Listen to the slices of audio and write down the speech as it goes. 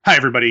Hi,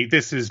 everybody.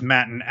 This is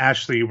Matt and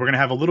Ashley. We're going to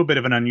have a little bit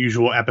of an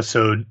unusual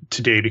episode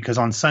today because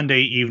on Sunday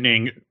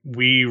evening,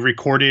 we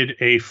recorded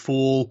a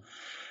full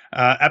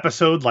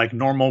episode like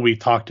normal. We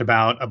talked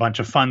about a bunch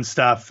of fun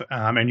stuff,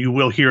 and you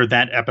will hear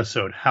that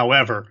episode.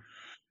 However,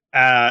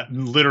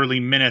 literally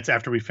minutes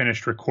after we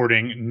finished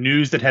recording,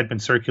 news that had been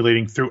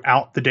circulating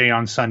throughout the day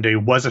on Sunday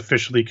was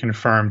officially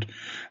confirmed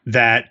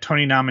that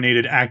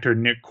Tony-nominated actor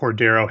Nick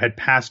Cordero had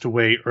passed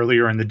away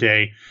earlier in the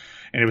day.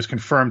 And it was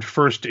confirmed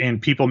first in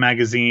People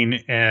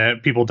magazine,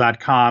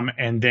 people.com,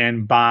 and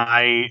then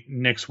by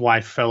Nick's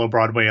wife, fellow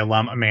Broadway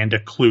alum Amanda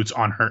Klutz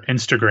on her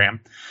Instagram.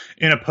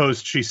 In a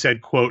post, she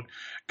said, quote,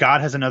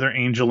 "God has another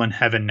angel in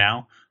heaven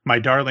now. My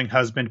darling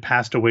husband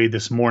passed away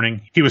this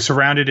morning. He was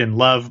surrounded in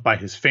love by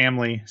his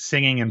family,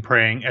 singing and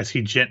praying as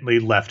he gently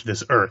left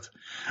this earth.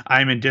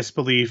 I am in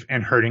disbelief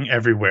and hurting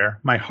everywhere.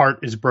 My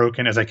heart is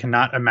broken as I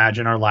cannot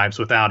imagine our lives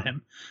without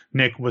him.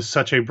 Nick was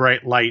such a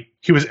bright light.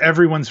 He was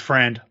everyone's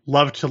friend,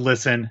 loved to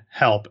listen,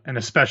 help, and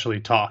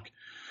especially talk."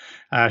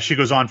 She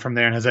goes on from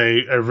there and has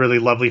a really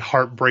lovely,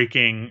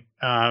 heartbreaking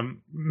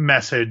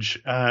message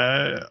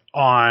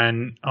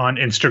on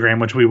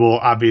Instagram, which we will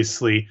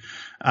obviously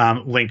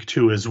link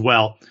to as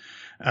well.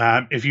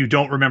 If you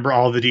don't remember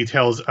all the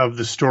details of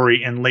the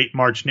story, in late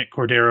March, Nick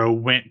Cordero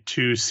went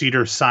to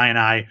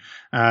Cedars-Sinai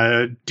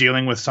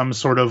dealing with some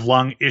sort of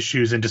lung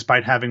issues, and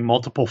despite having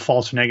multiple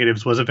false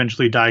negatives, was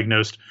eventually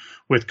diagnosed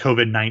with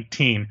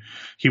COVID-19.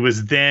 He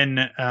was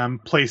then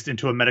placed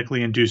into a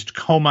medically induced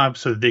coma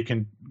so that they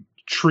can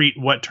treat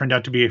what turned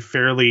out to be a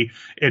fairly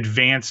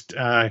advanced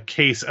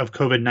case of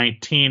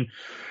COVID-19.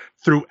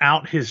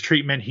 Throughout his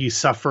treatment, he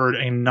suffered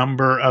a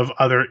number of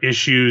other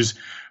issues,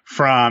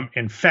 from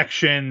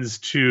infections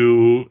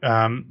to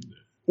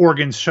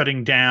organs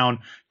shutting down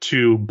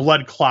to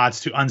blood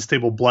clots to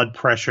unstable blood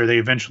pressure. They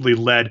eventually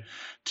led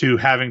to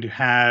having to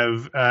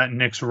have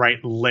Nick's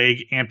right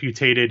leg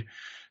amputated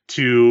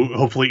to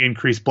hopefully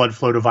increase blood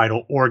flow to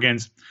vital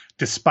organs.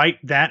 Despite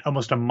that,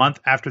 almost a month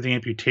after the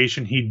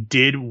amputation, he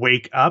did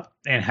wake up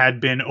and had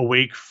been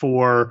awake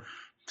for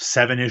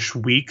 7-ish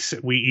weeks.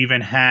 We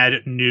even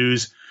had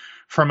news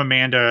from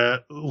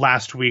Amanda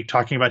last week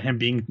talking about him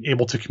being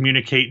able to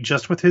communicate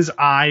just with his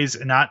eyes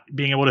and not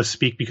being able to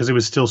speak because it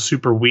was still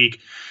super weak.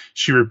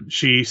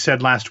 She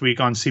said last week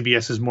on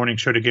CBS's morning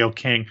show to Gayle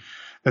King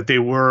that they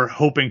were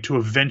hoping to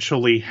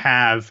eventually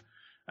have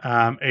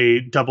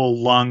a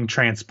double lung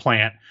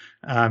transplant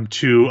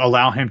to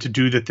allow him to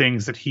do the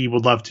things that he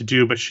would love to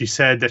do. But she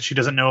said that she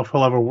doesn't know if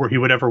he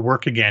would ever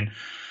work again.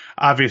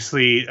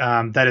 Obviously,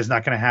 that is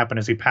not going to happen,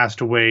 as he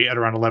passed away at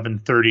around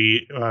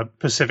 11:30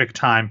 Pacific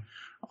time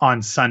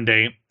on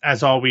Sunday.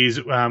 As always,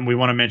 we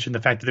want to mention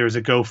the fact that there is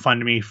a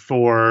GoFundMe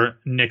for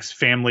Nick's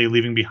family,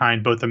 leaving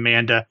behind both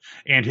Amanda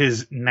and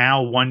his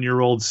now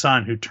 1-year-old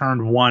son, who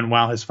turned 1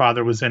 while his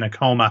father was in a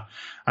coma.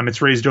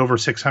 It's raised over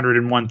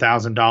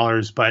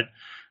 $601,000, but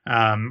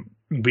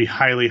we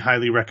highly,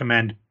 highly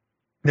recommend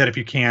that if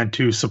you can,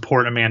 to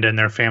support Amanda and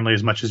their family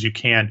as much as you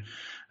can,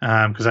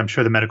 because I'm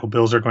sure the medical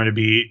bills are going to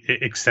be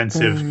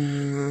extensive.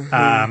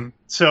 Mm-hmm.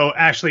 So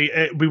Ashley,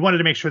 we wanted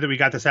to make sure that we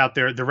got this out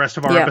there. The rest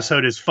of our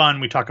episode is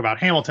fun. We talk about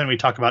Hamilton. We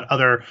talk about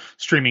other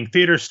streaming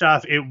theater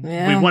stuff. We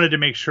wanted to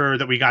make sure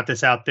that we got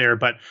this out there,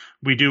 but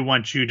we do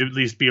want you to at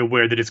least be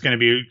aware that it's going to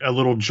be a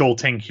little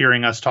jolting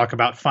hearing us talk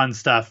about fun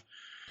stuff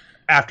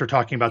after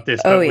talking about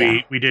this, but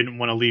we didn't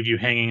want to leave you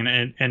hanging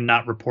and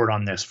not report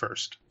on this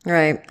first.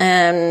 Right.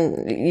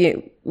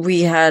 And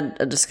we had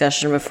a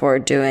discussion before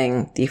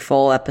doing the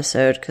full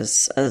episode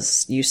because,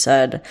 as you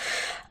said,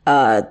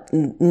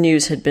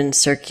 news had been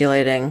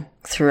circulating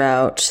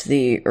throughout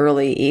the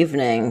early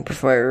evening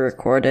before we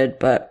recorded,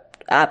 but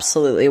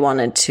absolutely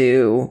wanted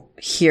to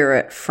hear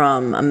it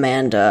from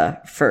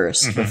Amanda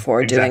first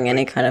before doing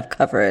any kind of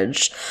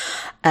coverage,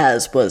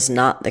 as was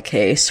not the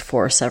case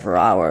for several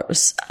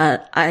hours.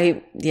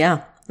 I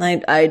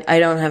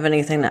don't have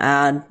anything to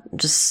add.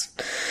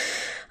 Just,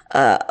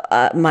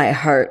 my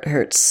heart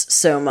hurts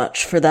so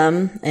much for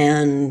them,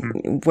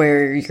 and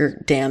wear your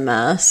damn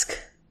mask.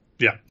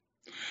 Yeah.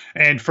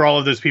 And for all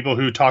of those people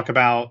who talk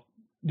about,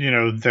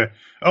 it's a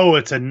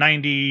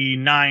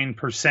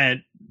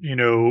 99%,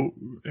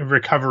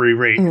 recovery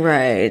rate.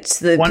 Right.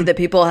 The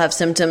people have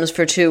symptoms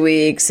for 2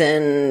 weeks,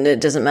 and it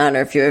doesn't matter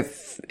if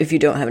you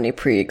don't have any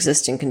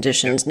pre-existing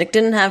conditions. Nick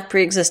didn't have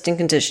pre-existing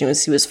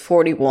conditions. He was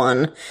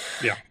 41.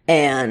 Yeah.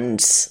 And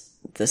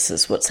this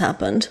is what's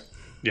happened.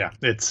 Yeah.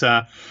 It's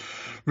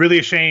really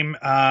a shame.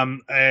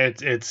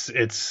 It's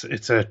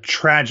a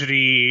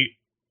tragedy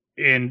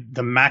in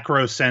the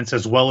macro sense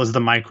as well as the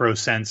micro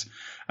sense,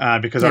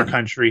 because our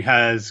country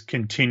has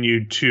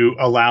continued to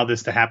allow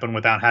this to happen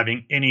without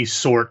having any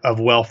sort of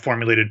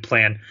well-formulated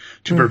plan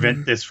to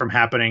prevent this from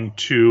happening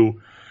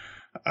to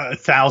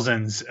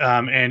thousands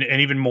and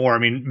even more. I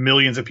mean,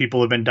 millions of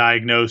people have been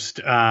diagnosed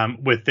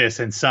with this,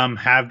 and some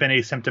have been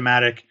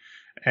asymptomatic,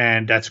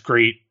 and that's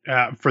great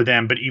for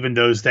them. But even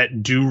those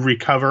that do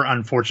recover,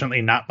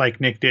 unfortunately, not like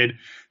Nick did,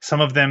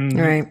 some of them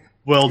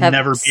will have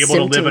never be able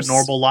to live a symptoms.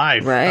 normal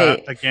life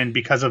Right. again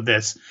because of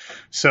this.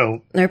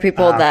 So There are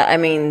people that, I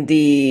mean,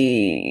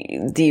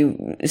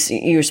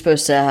 you're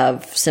supposed to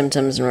have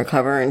symptoms and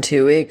recover in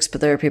 2 weeks,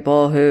 but there are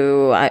people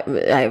who, I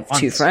have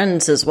two Months.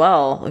 friends as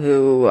well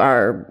who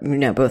are,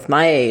 both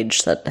my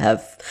age that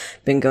have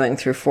been going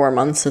through 4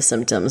 months of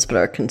symptoms but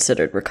are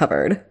considered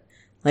recovered.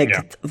 Like,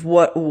 Yeah.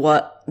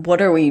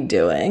 what are we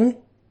doing?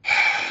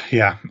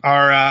 yeah,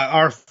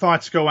 our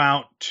thoughts go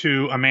out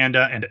to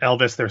Amanda and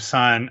Elvis, their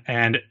son,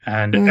 and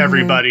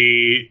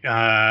everybody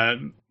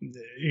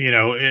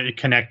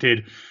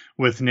connected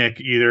with Nick,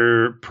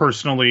 either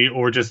personally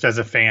or just as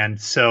a fan.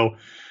 So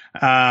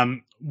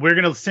we're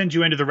going to send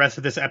you into the rest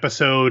of this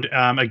episode.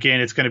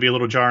 Again, it's going to be a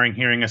little jarring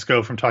hearing us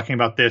go from talking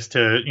about this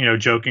to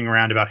joking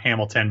around about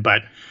Hamilton,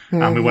 but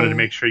we wanted to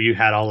make sure you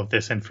had all of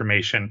this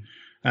information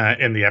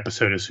in the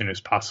episode as soon as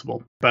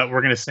possible. But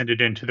we're going to send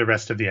it into the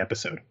rest of the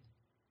episode.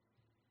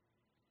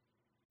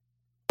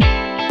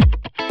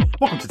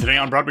 Welcome to Today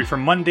on Broadway for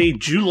Monday,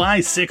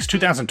 July 6,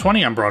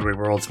 2020. I'm Broadway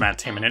World's Matt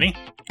Tamanini.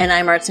 And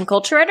I'm arts and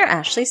culture writer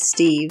Ashley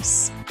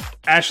Steves.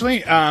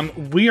 Ashley,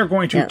 we are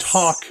going to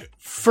talk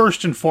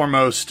first and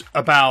foremost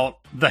about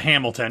the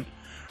Hamilton.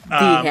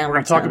 We're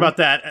going to talk about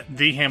that,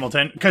 the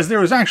Hamilton, because there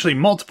was actually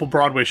multiple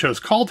Broadway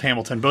shows called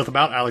Hamilton, both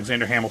about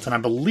Alexander Hamilton. I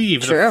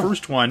believe the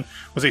first one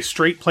was a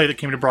straight play that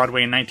came to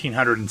Broadway in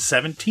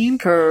 1917,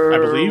 I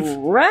believe.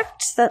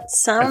 Correct? That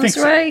sounds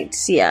right.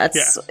 So. Yeah,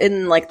 it's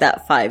in like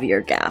that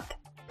 5-year gap.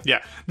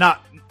 Yeah,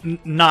 not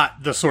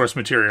the source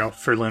material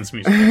for Lynn's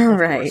music,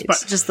 right?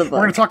 But just the book. We're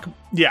going to talk,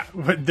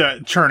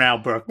 the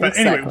Chernow book. But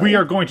anyway, we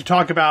are going to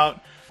talk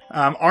about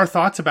our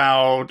thoughts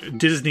about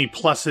Disney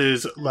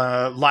Plus's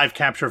live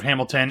capture of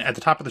Hamilton at the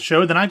top of the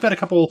show. Then I've got a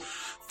couple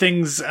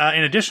things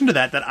in addition to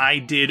that I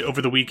did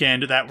over the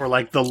weekend that were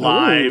like the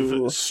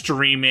live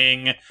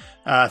streaming,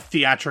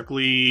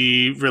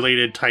 theatrically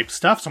related type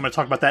stuff. So I'm going to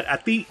talk about that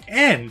at the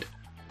end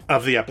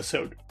of the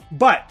episode.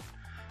 But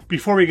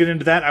before we get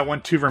into that, I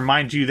want to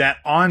remind you that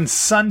on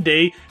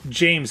Sunday,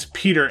 James,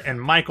 Peter, and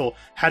Michael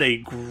had a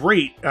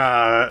great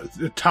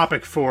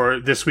topic for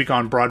This Week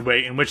on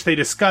Broadway in which they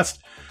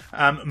discussed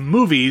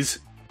movies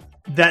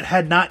that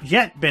had not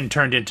yet been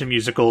turned into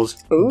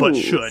musicals, but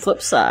should.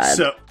 Flip side.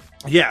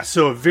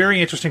 So a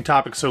very interesting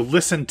topic. So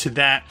listen to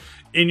that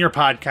in your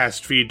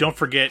podcast feed. Don't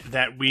forget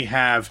that we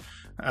have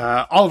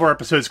all of our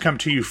episodes come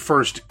to you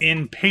first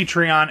in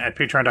Patreon at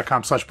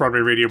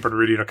patreon.com/BroadwayRadio,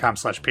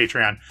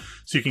 BroadwayRadio.com/Patreon.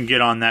 So you can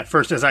get on that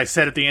first. As I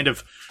said at the end of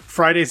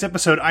Friday's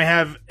episode, I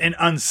have an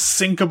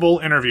unsinkable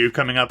interview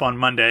coming up on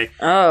Monday.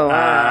 Oh,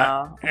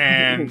 wow.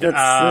 And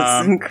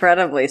that's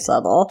incredibly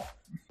subtle.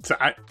 So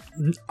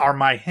are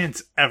my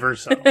hints ever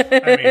subtle?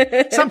 I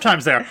mean,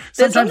 sometimes they are.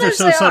 Sometimes they're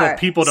so subtle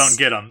people don't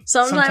get them.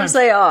 Sometimes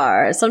they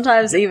are.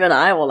 Sometimes even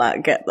I will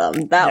not get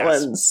them. That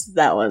one's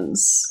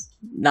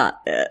not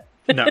it.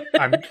 No,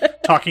 I'm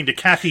talking to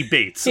Kathy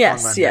Bates. Yes,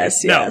 on Monday.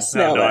 yes.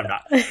 No, I'm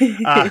not.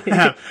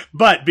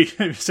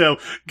 So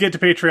get to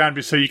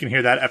Patreon so you can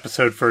hear that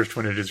episode first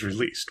when it is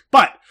released.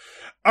 But,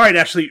 all right,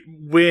 Ashley,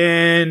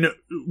 when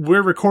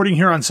we're recording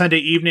here on Sunday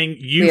evening,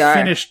 you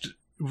finished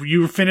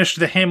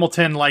the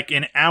Hamilton like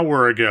an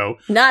hour ago.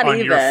 Not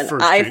even.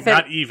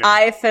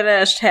 I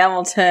finished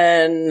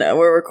Hamilton.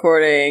 We're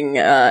recording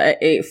at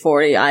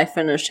 8:40. I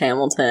finished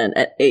Hamilton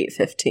at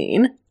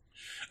 8:15.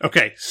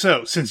 Okay,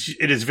 so since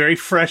it is very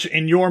fresh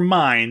in your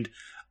mind,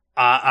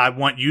 I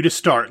want you to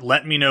start.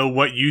 Let me know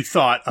what you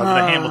thought of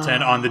the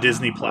Hamilton on the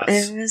Disney Plus.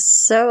 It was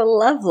so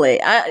lovely.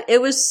 It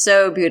was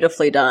so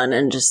beautifully done,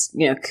 and just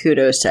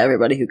kudos to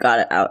everybody who got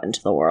it out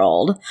into the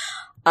world.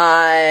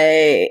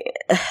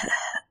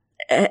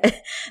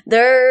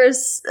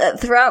 There's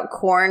throughout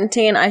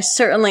quarantine, I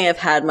certainly have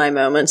had my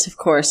moments, of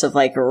course, of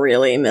like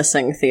really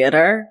missing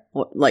theater,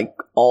 like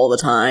all the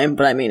time.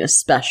 But I mean,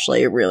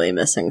 especially really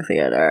missing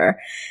theater.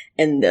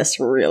 And this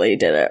really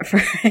did it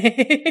for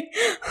me.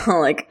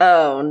 I'm like,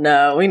 oh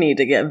no, we need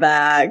to get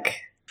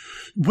back.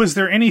 Was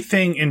there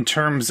anything in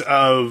terms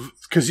of,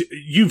 because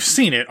you've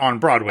seen it on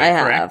Broadway,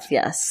 I correct? have,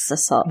 yes. I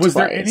saw it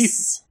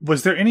twice.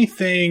 Was there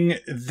anything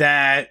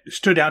that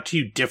stood out to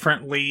you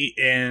differently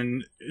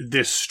in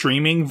this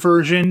streaming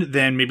version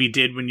than maybe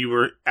did when you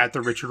were at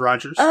the Richard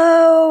Rodgers?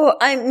 Oh,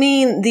 I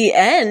mean, the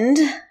end.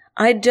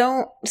 I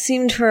don't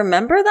seem to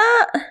remember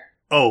that.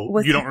 Oh,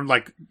 you don't,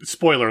 like,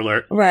 spoiler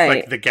alert. Right.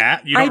 Like the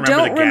gas? You don't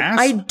remember the gas?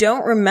 I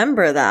don't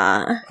remember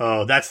that.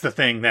 Oh, that's the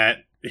thing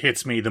that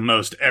hits me the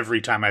most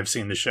every time I've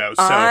seen the show.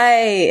 So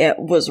I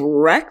was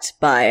wrecked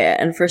by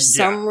it, and for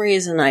some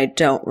reason I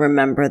don't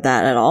remember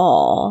that at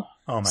all.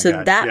 Oh my God.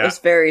 So that was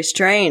very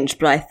strange,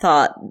 but I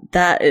thought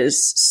that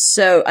is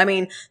so, I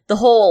mean, the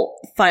whole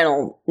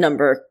final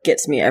number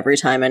gets me every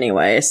time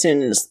anyway. As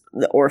soon as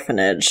the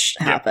orphanage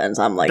happens,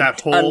 I'm like,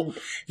 I'm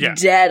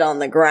dead on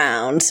the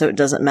ground, so it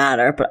doesn't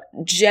matter, but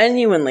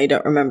genuinely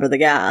don't remember the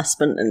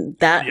gasp, and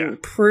that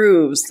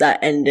improves that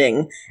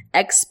ending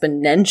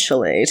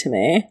exponentially to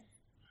me.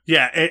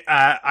 Yeah,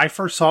 I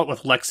first saw it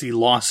with Lexi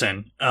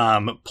Lawson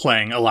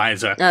playing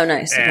Eliza. Oh,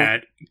 nice.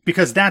 And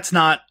because that's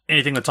not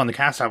anything that's on the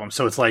cast album,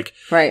 so it's like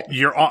right.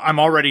 I'm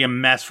already a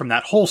mess from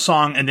that whole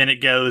song, and then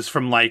it goes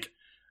from like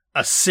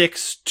a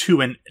 6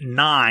 to a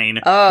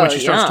 9 when she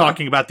starts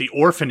talking about the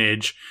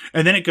orphanage,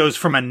 and then it goes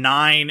from a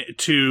 9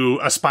 to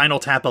a Spinal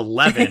Tap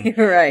 11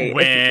 right.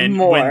 when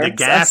the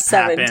gasp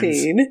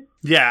happens.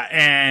 Yeah,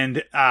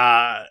 and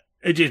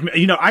it just,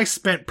 I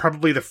spent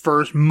probably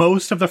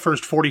most of the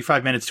first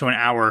 45 minutes to an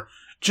hour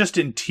just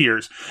in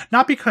tears.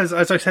 Not because,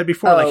 as I said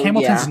before, like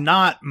Hamilton's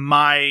not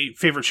my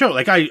favorite show.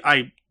 Like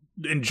I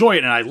enjoy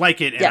it and I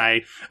like it and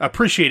I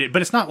appreciate it,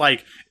 but it's not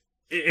like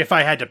if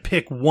I had to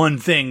pick one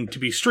thing to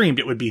be streamed,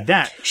 it would be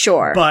that.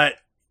 Sure. But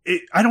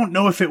I don't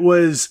know if it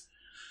was.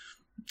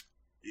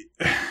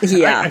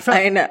 Yeah,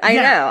 I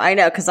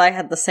know, because I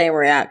had the same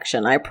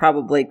reaction. I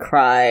probably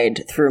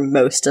cried through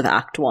most of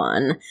Act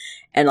 1,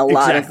 and a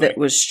lot of it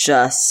was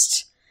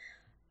just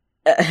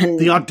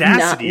the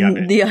audacity of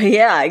it.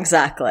 Yeah,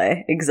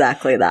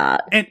 exactly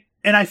that.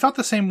 And I felt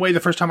the same way the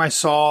first time I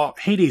saw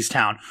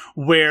Hadestown,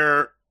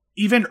 where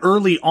even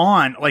early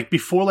on, like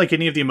before like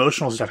any of the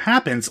emotional stuff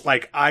happens,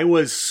 like I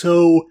was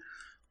so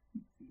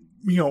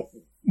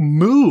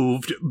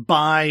moved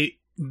by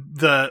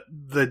the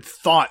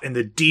thought and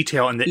the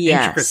detail and the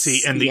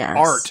intricacy and the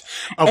art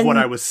of what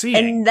I was seeing.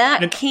 And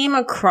that came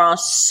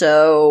across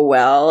so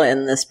well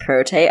in this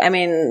pro tape. I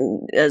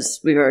mean,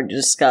 as we've already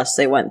discussed,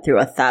 they went through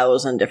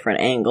 1,000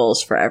 different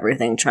angles for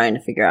everything, trying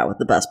to figure out what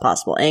the best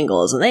possible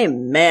angle is. And they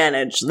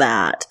managed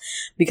that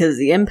because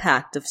the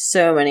impact of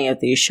so many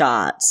of these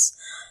shots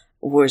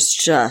was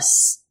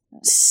just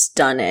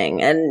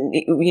stunning. And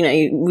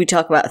we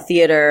talk about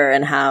theater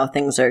and how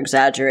things are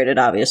exaggerated,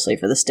 obviously,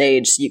 for the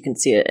stage, so you can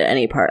see it at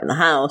any part in the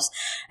house,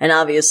 and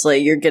obviously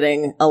you're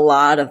getting a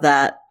lot of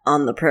that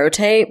on the pro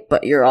tape,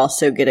 but you're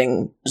also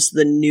getting just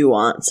the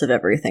nuance of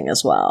everything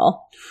as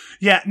well.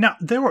 Yeah, now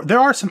there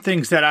are some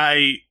things that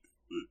I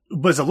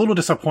was a little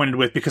disappointed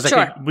with because I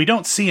think we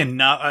don't see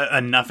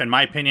enough, in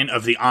my opinion,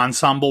 of the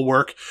ensemble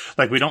work.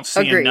 Like we don't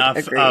see enough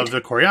of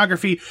the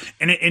choreography,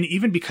 and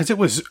even because it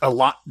was a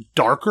lot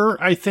darker,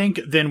 I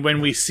think, than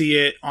when we see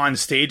it on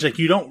stage. Like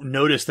you don't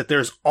notice that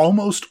there's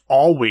almost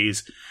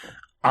always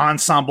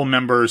ensemble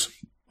members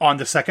on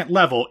the second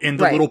level in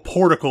the little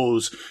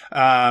porticos,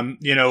 watching.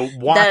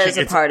 That is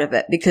a part of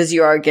it because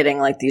you are getting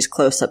like these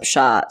close-up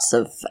shots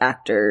of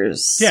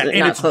actors. Yeah,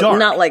 and it's dark.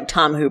 Not like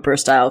Tom Hooper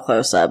style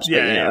close-ups, but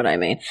you know what I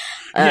mean.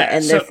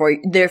 And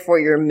therefore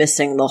you're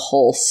missing the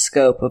whole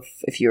scope of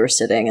if you were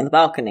sitting in the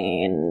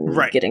balcony and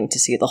getting to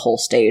see the whole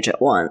stage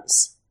at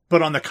once.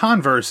 But on the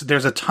converse,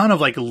 there's a ton of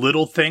like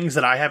little things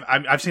that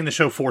I've seen the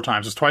show 4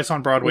 times. It's twice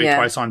on Broadway,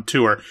 twice on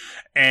tour,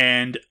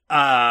 and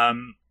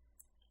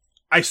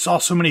I saw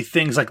so many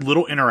things, like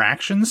little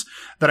interactions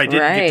that I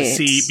didn't get to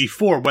see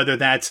before, whether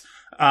that's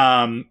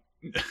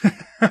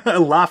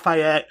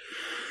Lafayette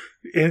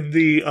in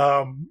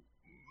the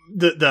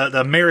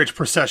marriage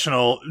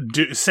processional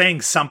saying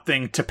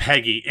something to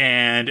Peggy,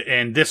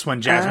 and this one,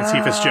 Jasmine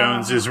Cephas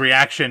Jones's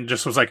reaction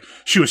just was like,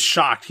 she was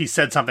shocked he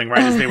said something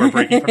right as they were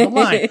breaking from the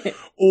line.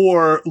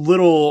 Or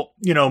little,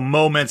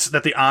 moments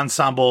that the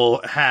ensemble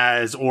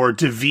has, or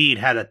David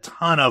had a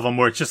ton of them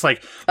where it's just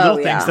like little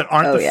things that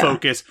aren't the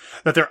focus,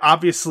 that they're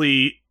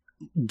obviously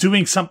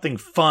doing something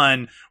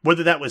fun,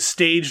 whether that was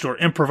staged or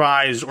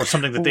improvised or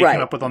something that they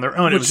came up with on their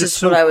own. It was just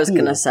so what I was cool.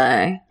 going to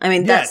say. I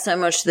mean, that's so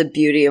much the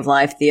beauty of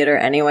live theater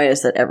anyway,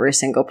 is that every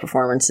single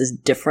performance is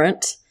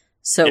different.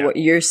 So what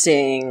you're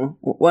seeing,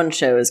 one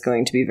show is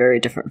going to be very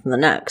different from the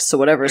next. So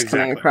whatever's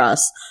coming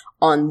across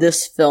on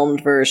this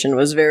filmed version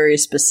was very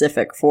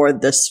specific for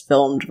this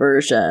filmed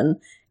version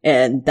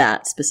and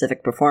that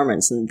specific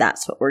performance, and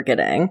that's what we're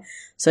getting.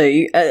 So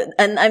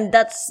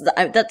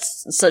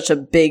that's such a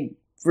big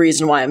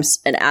reason why I'm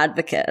an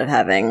advocate of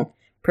having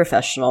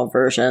professional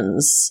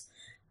versions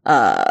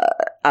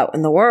out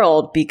in the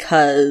world,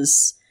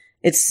 because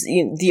it's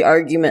the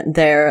argument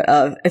there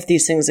of if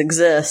these things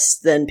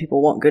exist, then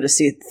people won't go to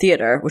see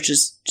theater, which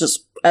is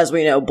just, as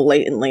we know,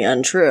 blatantly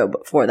untrue,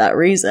 but for that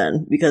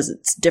reason, because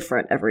it's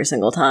different every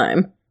single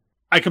time.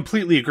 I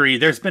completely agree.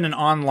 There's been an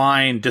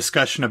online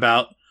discussion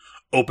about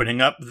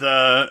opening up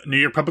the New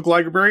York Public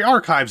Library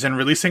archives and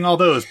releasing all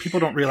those. People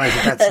don't realize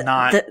that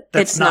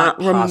that's not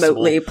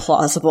remotely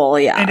plausible.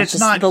 Yeah, and it's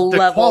not the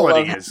level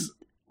quality is.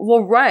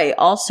 Well, right.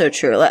 Also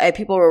true. Like,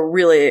 people were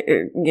really,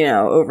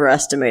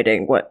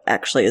 overestimating what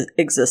actually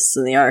exists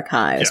in the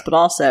archives, but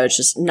also it's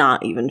just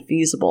not even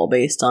feasible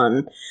based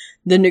on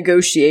the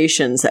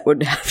negotiations that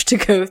would have to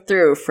go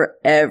through for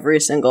every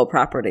single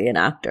property and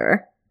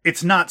actor.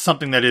 It's not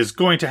something that is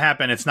going to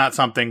happen. It's not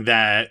something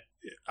that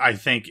I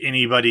think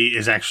anybody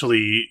is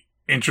actually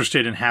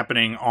interested in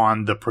happening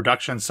on the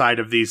production side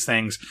of these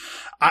things.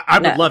 I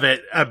would love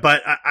it,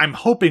 but I'm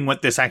hoping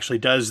what this actually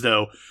does,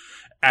 though,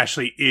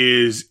 Ashley,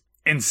 is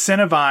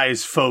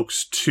incentivize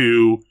folks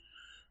to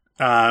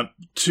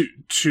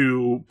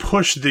to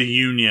push the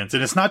unions,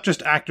 and it's not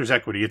just actors'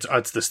 equity. It's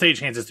the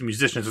stagehands, it's the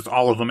musicians, it's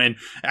all of them. And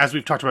as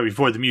we've talked about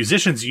before, the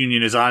musicians'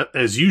 union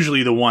is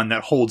usually the one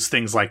that holds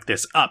things like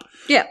this up.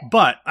 Yeah.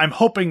 But I'm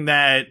hoping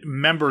that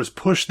members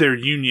push their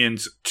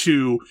unions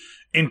to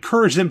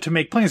encourage them to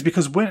make plans,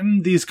 because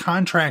when these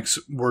contracts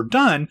were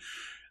done,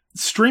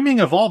 streaming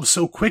evolved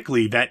so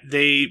quickly that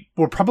they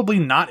were probably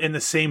not in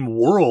the same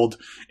world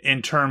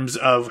in terms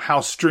of how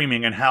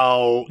streaming and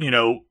how,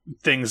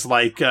 things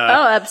like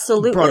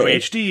absolutely. Broadway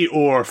HD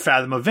or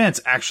Fathom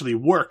Events actually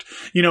worked.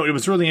 It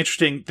was really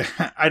interesting.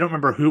 I don't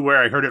remember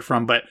where I heard it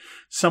from, but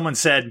someone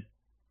said,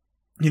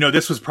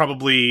 this was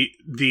probably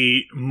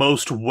the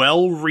most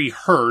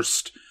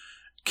well-rehearsed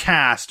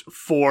cast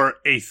for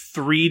a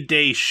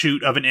 3-day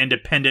shoot of an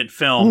independent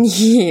film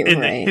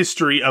in the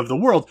history of the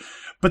world.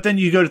 But then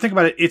you go to think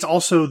about it, it's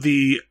also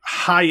the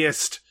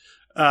highest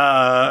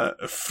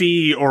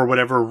fee or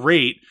whatever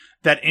rate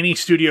that any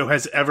studio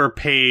has ever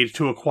paid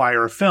to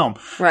acquire a film.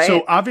 Right.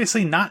 So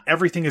obviously not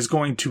everything is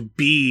going to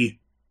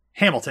be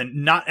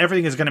Hamilton. Not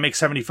everything is going to make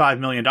 $75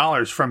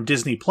 million from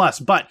Disney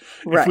Plus. But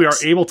if we are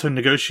able to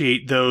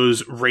negotiate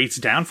those rates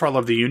down for all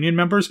of the union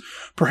members,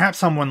 perhaps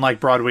someone like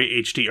Broadway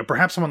HD, or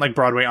perhaps someone like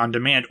Broadway On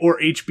Demand,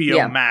 or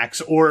HBO Max,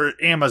 or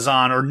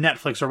Amazon, or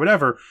Netflix, or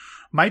whatever,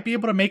 might be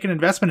able to make an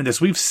investment in this.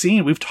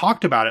 We've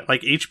talked about it,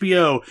 like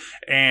HBO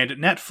and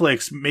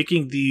Netflix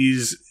making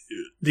these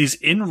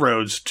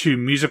inroads to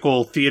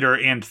musical theater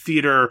and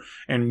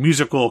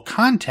musical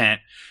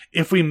content.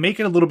 If we make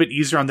it a little bit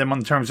easier on them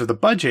in terms of the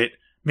budget,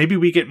 maybe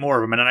we get more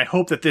of them. And I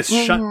hope that this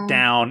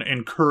shutdown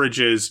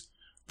encourages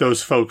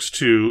those folks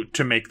to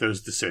make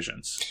those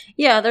decisions.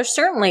 Yeah, there's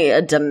certainly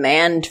a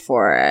demand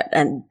for it,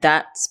 and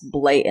that's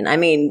blatant. I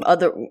mean,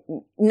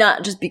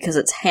 not just because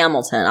it's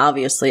Hamilton.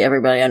 Obviously,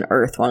 everybody on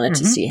Earth wanted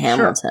to see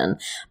Hamilton,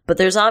 but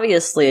there's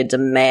obviously a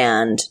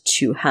demand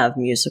to have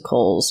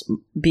musicals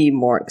be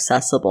more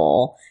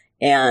accessible.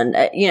 And,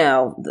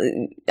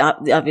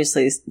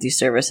 obviously these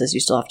services you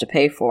still have to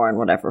pay for in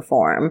whatever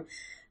form.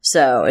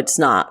 So it's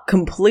not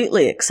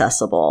completely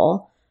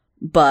accessible,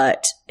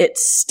 but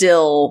it's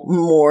still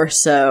more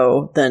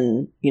so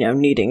than,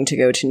 needing to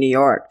go to New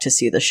York to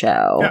see the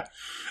show. Yeah.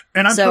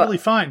 And I'm totally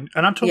fine.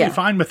 And I'm totally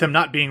fine with them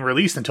not being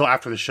released until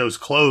after the show's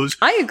close.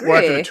 I agree. Or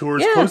after the tour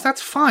is closed.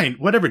 That's fine.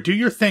 Whatever. Do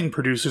your thing,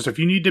 producers. If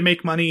you need to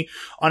make money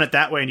on it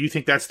that way and you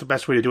think that's the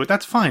best way to do it,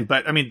 that's fine.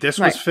 But, I mean, this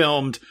was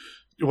filmed,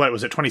 what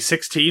was it,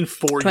 2016?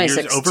 Over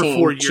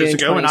 4 years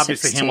ago. And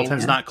obviously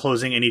Hamilton's not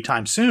closing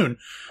anytime soon.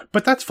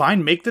 But that's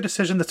fine. Make the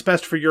decision that's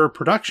best for your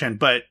production.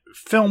 But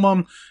film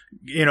them.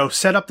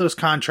 Set up those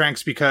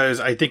contracts, because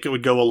I think it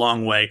would go a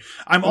long way.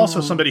 I'm also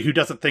somebody who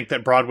doesn't think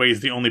that Broadway is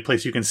the only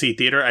place you can see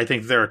theater. I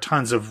think there are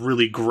tons of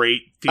really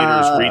great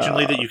theaters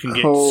regionally that you can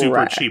get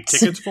super cheap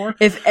tickets for.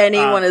 If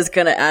anyone is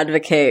going to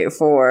advocate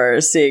for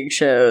seeing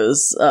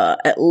shows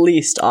at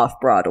least off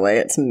Broadway,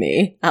 it's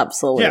me.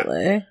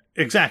 Absolutely. Yeah.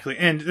 Exactly.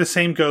 And the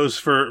same goes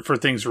for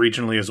things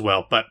regionally as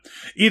well. But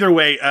either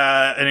way,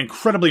 an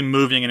incredibly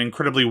moving and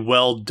incredibly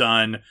well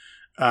done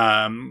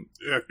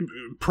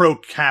pro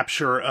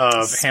capture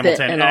of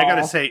Hamilton. And I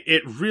gotta say,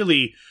 it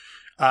really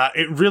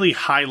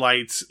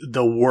highlights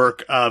the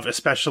work of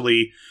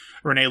especially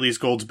Renee Lee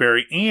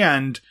Goldsberry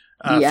and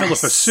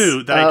Philippa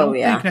Sue that I don't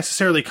think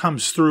necessarily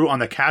comes through on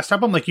the cast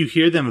album. Like, you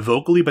hear them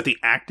vocally, but the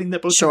acting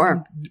that both of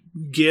them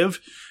give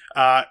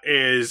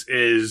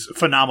is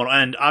phenomenal.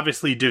 And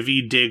obviously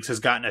Daveed Diggs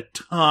has gotten a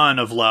ton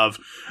of love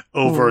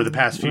over the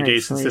past few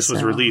days since this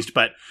was released.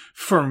 But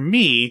for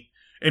me,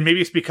 and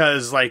maybe it's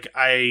because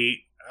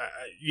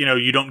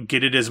you don't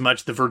get it as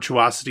much, the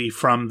virtuosity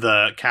from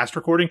the cast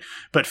recording,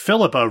 but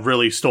Philippa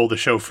really stole the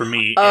show for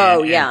me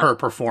in her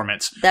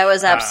performance. That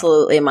was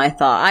absolutely my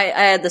thought. I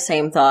had the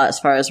same thought as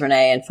far as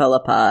Renee and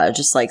Philippa,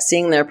 just like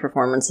seeing their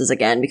performances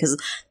again,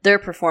 because their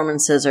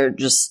performances are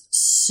just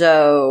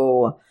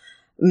so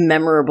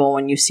memorable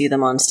when you see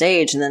them on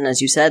stage. And then,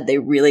 as you said, they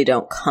really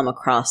don't come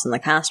across in the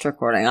cast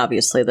recording.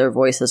 Obviously, their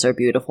voices are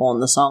beautiful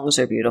and the songs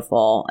are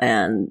beautiful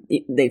and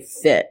they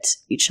fit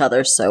each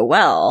other so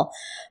well.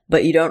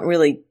 But you don't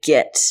really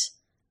get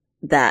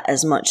that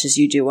as much as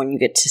you do when you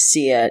get to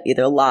see it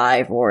either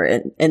live or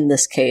in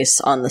this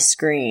case on the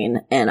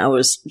screen. And I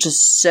was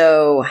just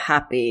so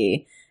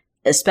happy,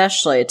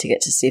 especially to get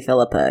to see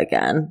Philippa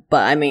again.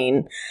 But I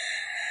mean,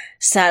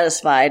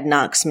 Satisfied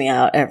knocks me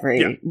out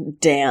every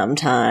damn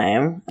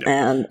time.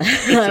 And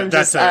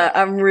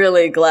I'm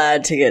really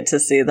glad to get to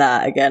see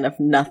that again. If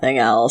nothing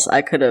else,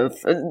 I could have,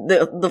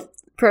 the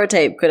pro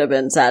tape could have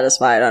been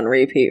Satisfied on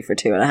repeat for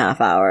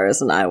 2.5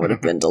 hours and I would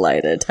have been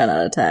delighted. 10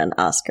 out of 10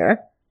 Oscar.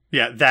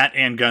 Yeah, that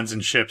and Guns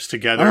and Ships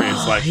together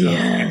is like...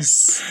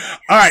 Yes.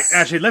 All right,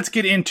 Ashley, let's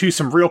get into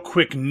some real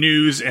quick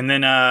news, and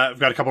then I've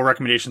got a couple of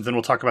recommendations, and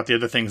we'll talk about the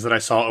other things that I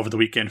saw over the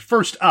weekend.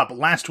 First up,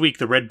 last week,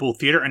 the Red Bull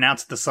Theater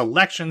announced the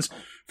selections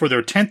for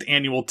their 10th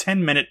annual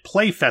 10-minute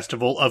play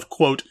festival of,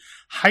 quote,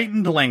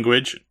 heightened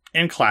language,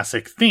 and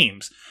classic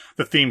themes.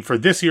 The theme for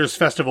this year's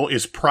festival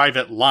is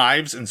Private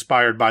Lives,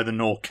 inspired by the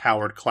Noel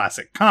Coward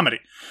classic comedy.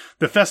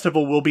 The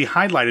festival will be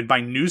highlighted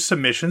by new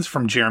submissions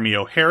from Jeremy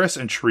O. Harris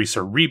and Teresa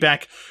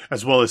Rebeck,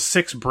 as well as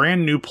 6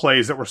 brand new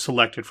plays that were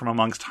selected from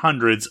amongst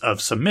hundreds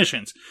of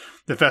submissions.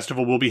 The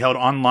festival will be held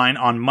online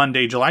on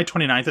Monday, July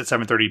 29th at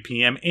 7:30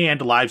 p.m.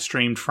 and live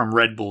streamed from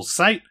Red Bull's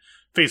site,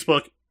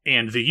 Facebook,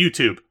 and the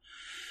YouTube.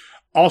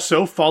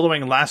 Also,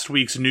 following last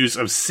week's news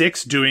of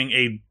 6 doing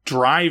a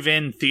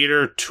drive-in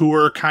theater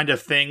tour kind of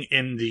thing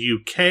in the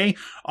UK,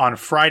 on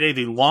Friday,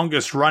 the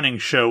longest-running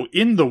show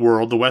in the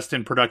world, the West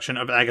End production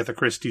of Agatha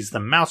Christie's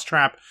The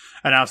Mousetrap,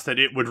 announced that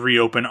it would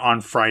reopen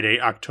on Friday,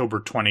 October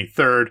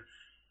 23rd.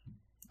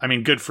 I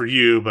mean, good for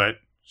you, but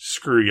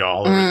screw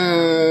y'all.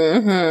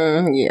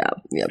 Mm-hmm.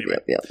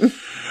 Yep.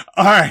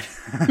 All right.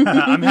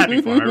 I'm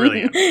happy for him. I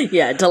really am.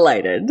 Yeah,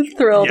 delighted.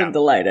 Thrilled and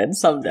delighted.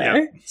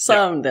 Someday.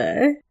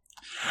 Someday.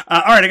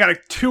 All right, I got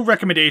 2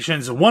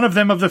 recommendations, one of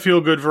them of the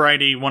feel-good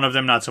variety, one of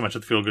them not so much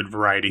of the feel-good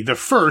variety. The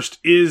first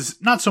is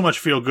not so much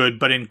feel-good,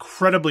 but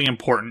incredibly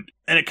important,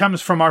 and it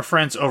comes from our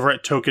friends over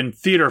at Token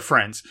Theater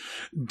Friends.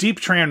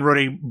 Deep Tran wrote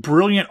a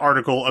brilliant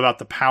article about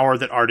the power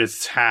that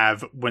artists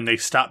have when they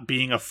stop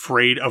being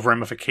afraid of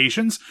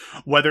ramifications,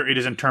 whether it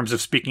is in terms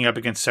of speaking up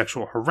against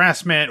sexual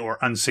harassment or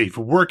unsafe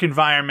work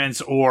environments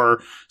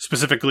or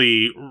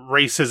specifically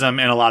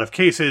racism in a lot of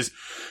cases.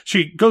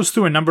 She goes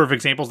through a number of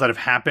examples that have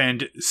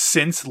happened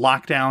since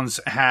lockdowns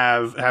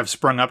have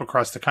sprung up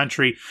across the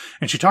country,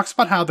 and she talks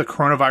about how the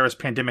coronavirus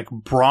pandemic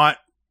brought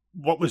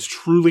what was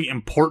truly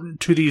important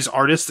to these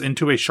artists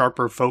into a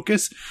sharper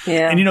focus.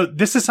 Yeah. And,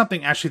 this is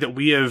something actually that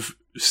we have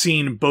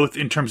seen both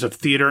in terms of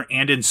theater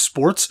and in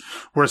sports,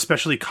 where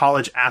especially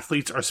college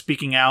athletes are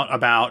speaking out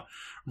about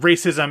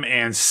racism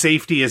and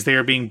safety as they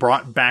are being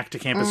brought back to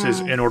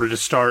campuses in order to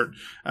start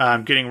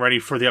getting ready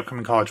for the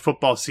upcoming college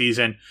football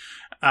season.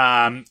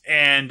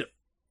 And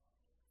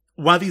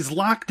while these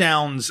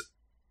lockdowns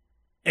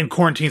and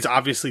quarantines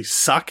obviously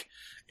suck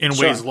in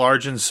ways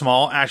large and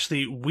small,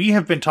 Ashley, we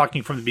have been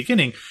talking from the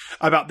beginning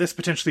about this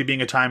potentially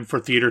being a time for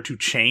theater to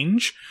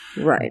change.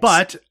 Right.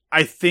 But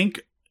I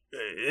think,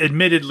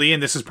 admittedly,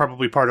 and this is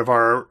probably part of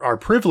our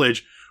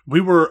privilege, we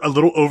were a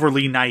little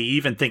overly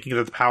naive in thinking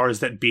that the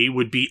powers that be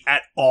would be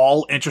at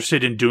all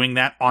interested in doing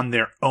that on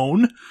their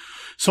own.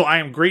 So I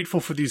am grateful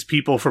for these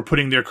people for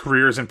putting their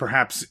careers and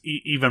perhaps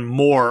even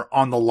more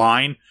on the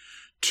line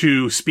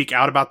to speak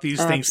out about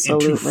these things and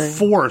to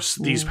force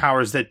these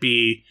powers that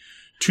be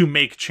to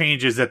make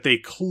changes that they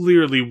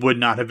clearly would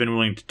not have been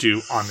willing to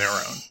do on their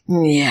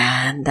own.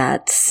 Yeah,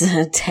 that's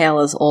a tale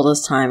as old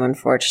as time,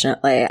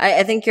 unfortunately.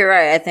 I think you're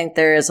right. I think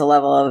there is a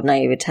level of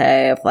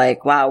naivete of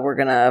like, wow, we're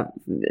going to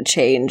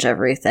change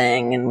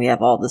everything and we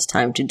have all this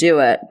time to do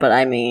it. But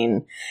I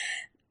mean,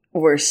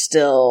 we're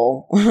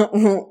still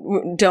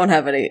don't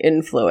have any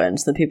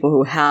influence. The people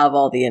who have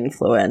all the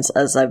influence,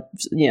 as I've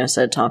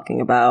said,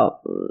 talking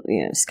about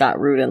Scott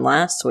Rudin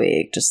last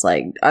week, just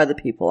like are the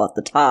people at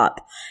the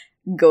top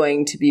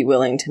going to be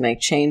willing to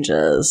make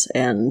changes?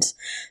 And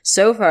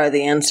so far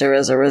the answer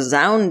is a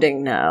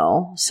resounding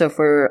no. So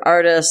for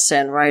artists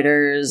and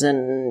writers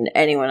and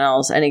anyone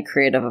else, any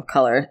creative of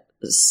color,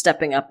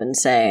 stepping up and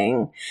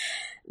saying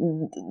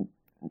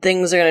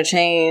things are going to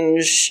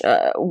change,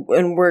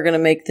 and we're going to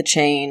make the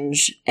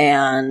change,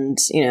 and,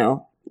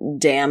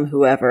 damn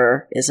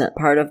whoever isn't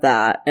part of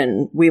that,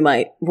 and we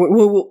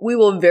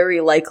will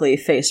very likely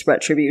face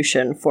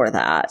retribution for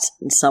that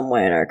in some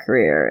way in our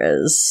career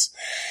is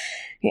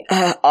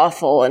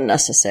awful and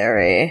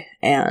necessary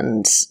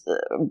and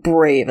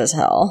brave as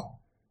hell.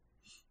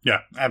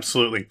 Yeah,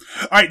 absolutely.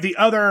 All right, the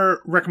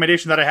other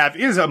recommendation that I have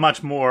is a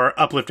much more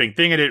uplifting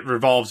thing, and it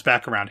revolves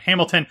back around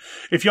Hamilton.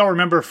 If y'all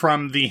remember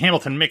from the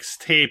Hamilton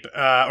mixtape,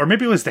 or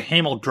maybe it was the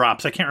Hamil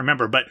Drops, I can't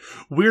remember, but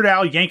Weird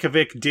Al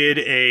Yankovic did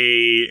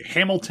a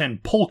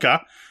Hamilton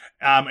polka,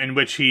 in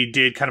which he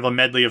did kind of a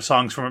medley of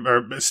songs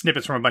or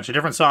snippets from a bunch of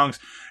different songs.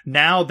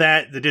 Now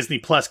that the Disney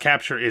Plus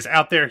capture is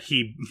out there,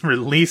 he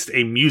released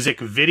a music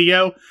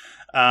video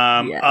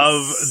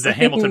of the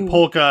Hamilton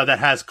polka that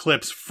has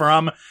clips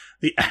from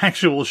the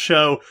actual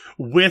show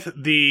with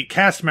the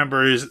cast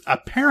members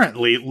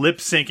apparently lip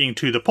syncing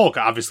to the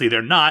polka. Obviously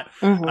they're not,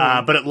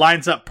 but it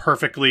lines up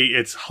perfectly.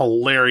 It's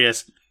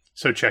hilarious.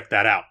 So check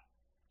that out.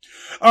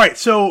 All right.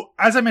 So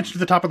as I mentioned at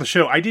the top of the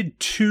show, I did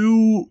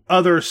 2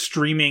 other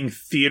streaming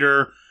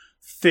theater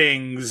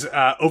things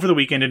over the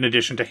weekend in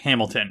addition to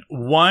Hamilton.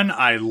 One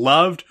I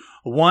loved.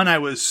 One I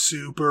was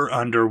super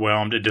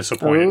underwhelmed and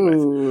disappointed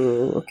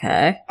with.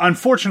 Okay.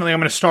 Unfortunately, I'm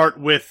going to start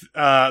with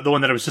the one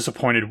that I was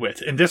disappointed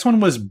with. And this one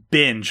was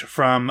Binge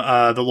from the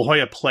La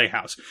Jolla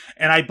Playhouse.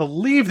 And I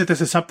believe that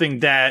this is something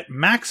that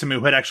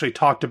Maximu had actually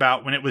talked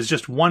about when it was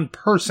just one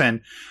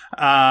person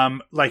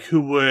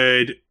who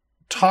would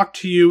talk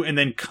to you and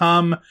then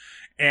come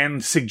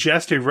and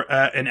suggest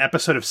an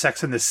episode of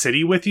Sex and the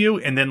City with you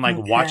and then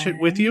watch it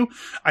with you.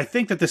 I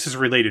think that this is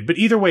related. But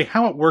either way,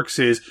 how it works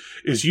is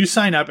you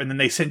sign up and then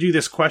they send you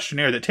this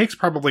questionnaire that takes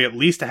probably at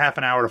least a half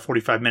an hour to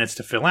 45 minutes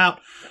to fill out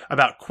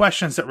about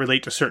questions that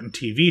relate to certain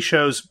TV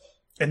shows.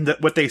 And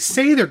what they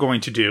say they're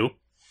going to do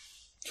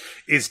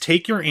is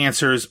take your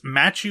answers,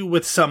 match you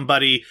with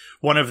somebody,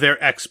 one of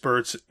their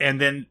experts,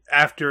 and then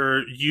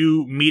after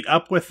you meet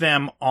up with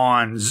them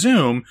on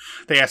Zoom,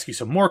 they ask you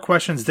some more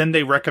questions, then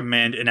they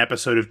recommend an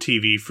episode of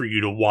TV for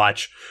you to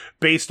watch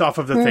based off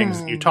of the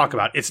things that you talk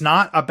about. It's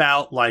not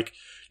about like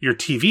your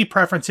TV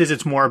preferences,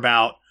 it's more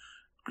about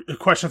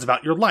questions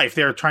about your life.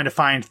 They're trying to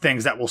find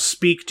things that will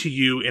speak to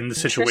you in the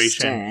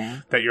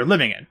situation that you're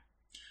living in.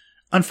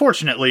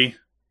 Unfortunately,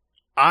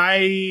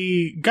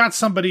 I got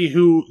somebody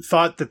who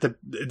thought that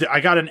I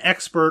got an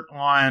expert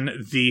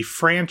on the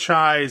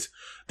franchise,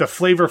 the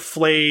Flavor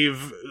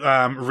Flav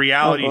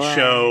reality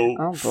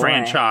show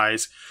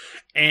franchise,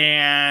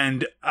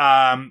 and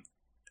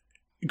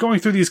going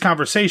through these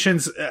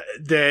conversations,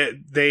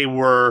 they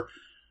were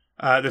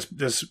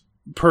this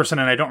person,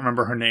 and I don't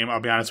remember her name,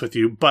 I'll be honest with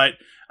you, but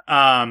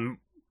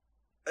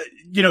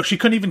she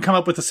couldn't even come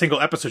up with a single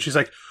episode. She's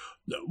like,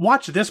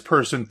 watch this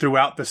person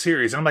throughout the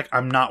series. And I'm like,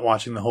 I'm not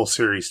watching the whole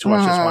series to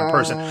watch this one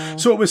person.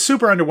 So it was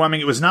super underwhelming.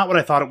 It was not what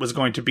I thought it was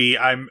going to be.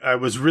 I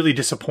was really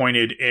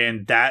disappointed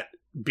in that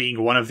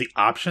being one of the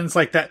options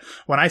like that.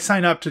 When I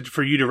sign up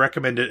for you to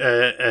recommend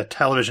a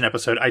television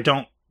episode, I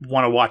don't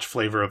want to watch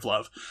Flavor of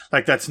Love.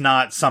 Like, that's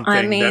not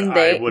something that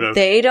I would have.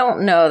 They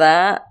don't know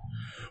that.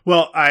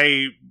 Well,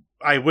 I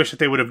wish that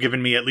they would have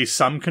given me at least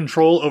some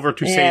control over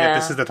to say that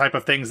this is the type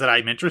of things that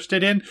I'm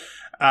interested in.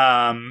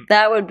 That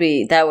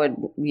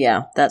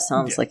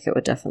sounds like it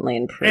would definitely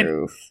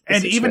improve.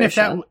 And even if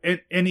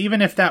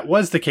that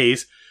was the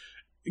case,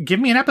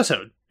 give me an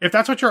episode. If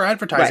that's what you're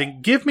advertising,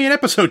 give me an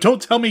episode.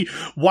 Don't tell me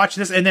watch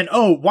this and then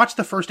watch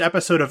the first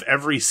episode of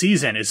every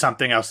season is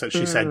something else that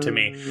she said to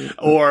me,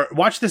 or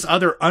watch this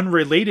other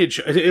unrelated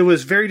show. It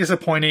was very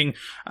disappointing.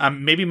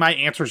 Maybe my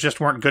answers just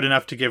weren't good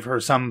enough to give her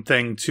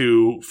something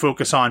to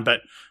focus on,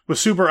 but was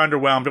super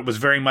underwhelmed. It was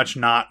very much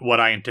not what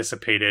I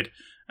anticipated.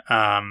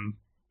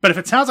 But if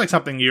it sounds like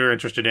something you're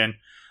interested in,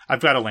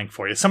 I've got a link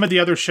for you. Some of the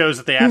other shows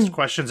that they asked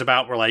questions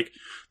about were like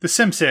The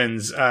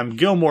Simpsons,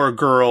 Gilmore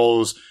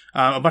Girls,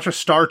 a bunch of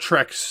Star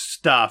Trek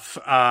stuff.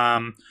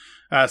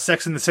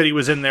 Sex and the City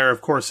was in there,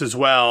 of course, as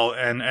well.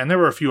 And there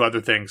were a few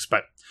other things,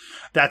 but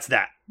that's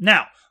that.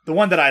 Now, the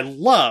one that I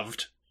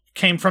loved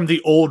came from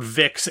the old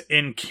VIX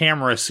in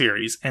camera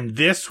series. And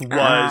this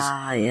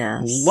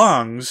was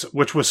Lungs,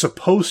 which was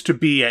supposed to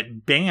be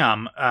at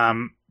BAM,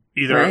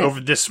 either over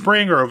this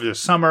spring or over this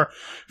summer,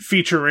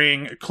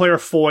 featuring Claire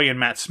Foy and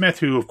Matt Smith,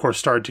 who, of course,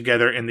 starred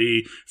together in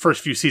the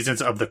first few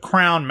seasons of The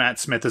Crown. Matt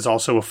Smith is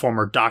also a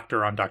former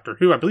doctor on Doctor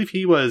Who. I believe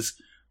he was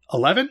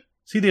 11?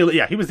 He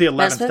was the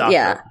 11th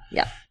Doctor.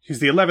 Yeah. He's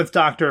the 11th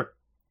Doctor.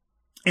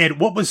 And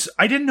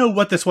I didn't know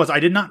what this was. I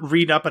did not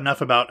read up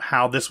enough about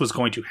how this was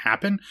going to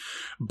happen,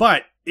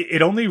 but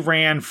it only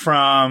ran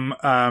from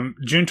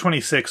June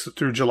 26th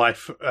through July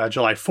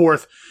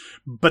 4th.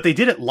 But they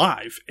did it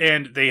live,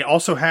 and they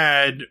also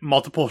had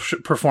multiple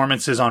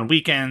performances on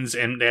weekends,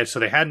 and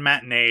they had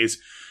matinees.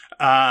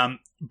 But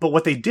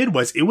what they did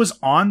was, it was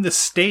on the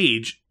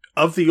stage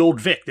of the old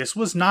Vic. This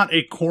was not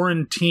a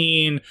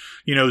quarantine,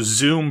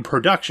 Zoom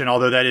production,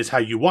 although that is how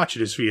you watch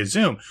it, is via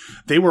Zoom.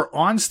 They were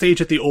on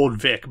stage at the old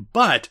Vic,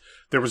 but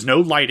there was no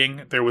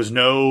lighting. There was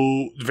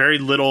very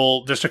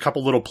little, just a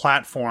couple little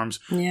platforms.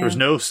 Yeah. There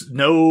was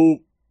no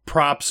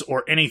props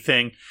or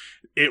anything.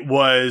 It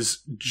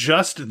was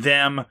just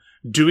them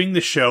doing the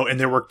show, and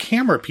there were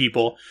camera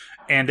people,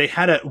 and they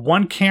had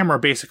one camera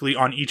basically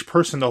on each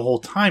person the whole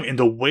time. And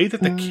the way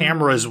that the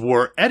cameras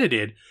were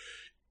edited,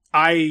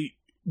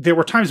 there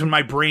were times when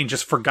my brain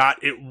just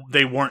forgot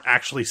they weren't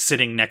actually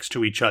sitting next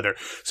to each other.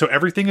 So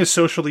everything is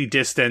socially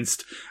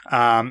distanced.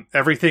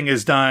 Everything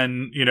is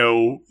done,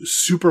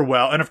 super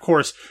well. And of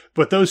course,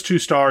 with those two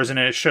stars in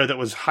a show that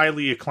was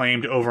highly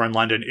acclaimed over in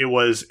London, it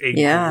was a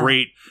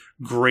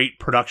great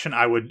production.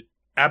 I would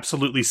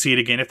absolutely see it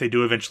again if they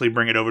do eventually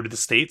bring it over to the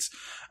States.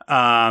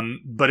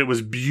 But it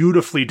was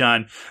beautifully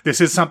done. This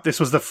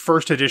was the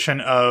first edition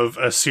of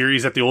a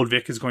series that the old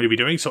Vic is going to be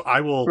doing. So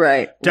I will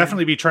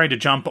definitely be trying to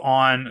jump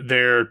on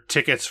their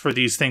tickets for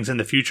these things in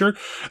the future.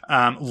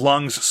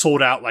 Lungs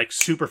sold out like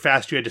super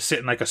fast. You had to sit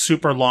in like a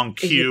super long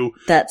queue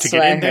to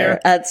get in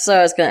there. That's what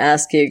I was going to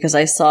ask you, because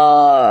I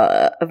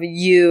saw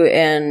you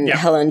and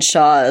Helen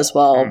Shaw as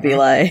well be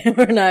like,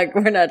 we're not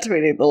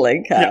tweeting the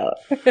link out.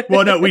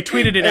 Well, no, we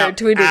tweeted it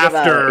out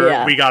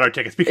after we got our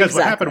tickets, because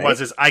what happened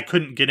was I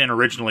couldn't get in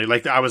originally.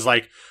 Like, I was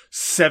like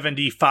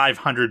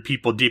 7,500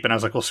 people deep, and I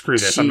was like, well, screw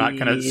this. I'm not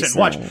going to sit and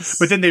watch.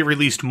 But then they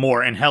released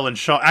more, and Helen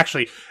Shaw,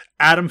 actually,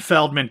 Adam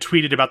Feldman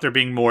tweeted about there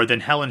being more, then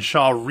Helen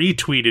Shaw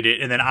retweeted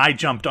it, and then I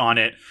jumped on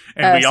it,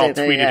 and we all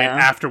tweeted it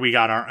after we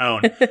got our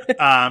own.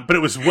 But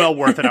it was well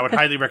worth it. I would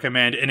highly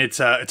recommend, and it's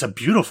a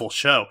beautiful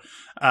show.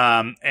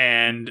 But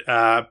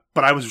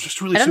I was just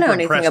really super impressed. I don't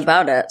know anything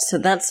about it, so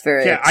that's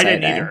very exciting. I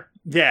didn't either.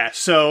 Yeah,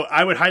 so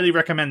I would highly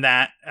recommend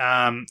that.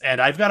 And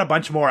I've got a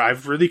bunch more.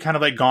 I've really kind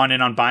of like gone in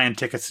on buying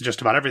tickets to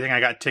just about everything. I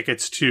got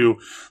tickets to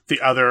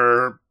the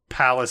other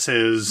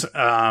Palace's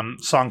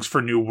Songs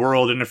for New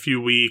World in a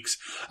few weeks.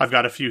 I've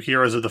got a few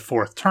Heroes of the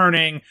Fourth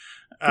Turning.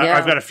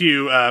 I've got a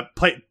few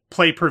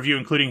play per view,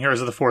 including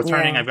Heroes of the Fourth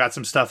Turning. I've got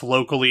some stuff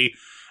locally.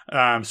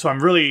 So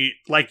I'm really,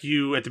 like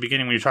you at the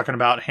beginning when you're talking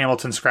about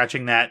Hamilton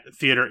scratching that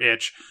theater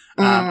itch.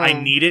 I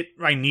need it.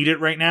 I need it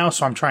right now,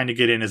 so I'm trying to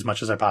get in as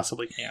much as I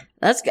possibly can.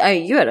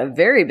 You had a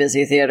very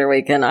busy theater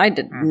weekend. I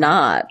did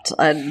not.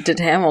 I did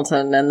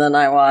Hamilton, and then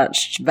I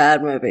watched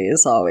bad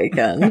movies all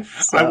weekend.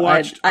 So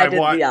I did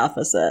the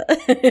opposite.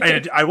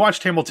 I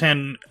watched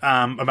Hamilton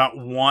about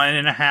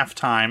 1.5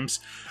 times.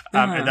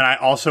 And then I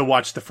also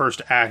watched the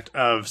first act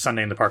of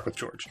Sunday in the Park with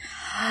George.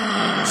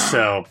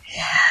 So,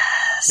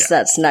 yes,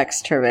 that's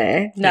next for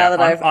me. Now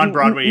that I've on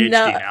Broadway HD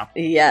now.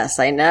 Yes,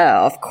 I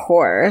know, of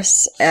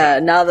course.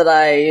 Now that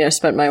I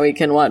spent my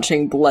weekend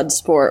watching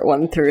Bloodsport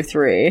 1 through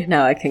 3,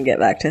 now I can get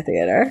back to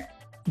theater.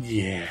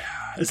 Yeah,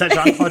 is that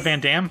Jean-Claude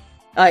Van Damme?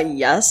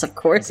 Yes, of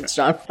course, It's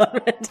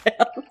Jean-Claude Van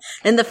Damme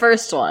in the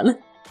first one.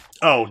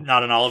 Oh,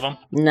 not in all of them?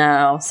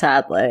 No,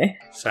 sadly.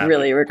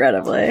 Really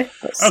regrettably.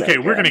 Okay,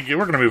 we're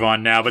gonna move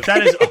on now, but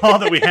that is all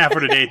that we have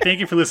for today.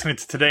 Thank you for listening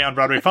to Today on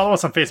Broadway. Follow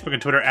us on Facebook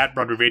and Twitter at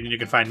Broadway Radio. You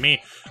can find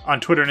me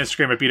on Twitter and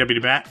Instagram at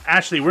BWDMatt.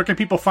 Ashley, where can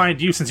people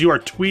find you since you are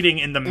tweeting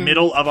in the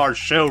middle of our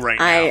show right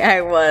now?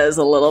 I was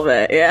a little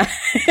bit, yeah.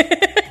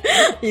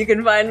 You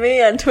can find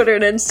me on Twitter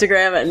and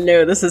Instagram at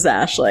No, This Is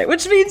Ashley,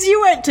 which means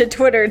you went to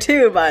Twitter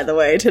too, by the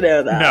way, to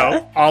know that.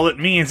 No, all it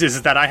means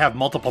is that I have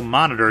multiple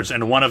monitors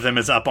and one of them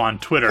is up on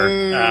Twitter,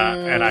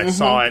 and I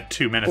saw it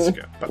 2 minutes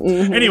ago. But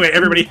anyway,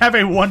 everybody, have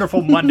a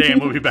wonderful Monday,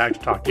 and we'll be back to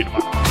talk to you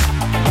tomorrow.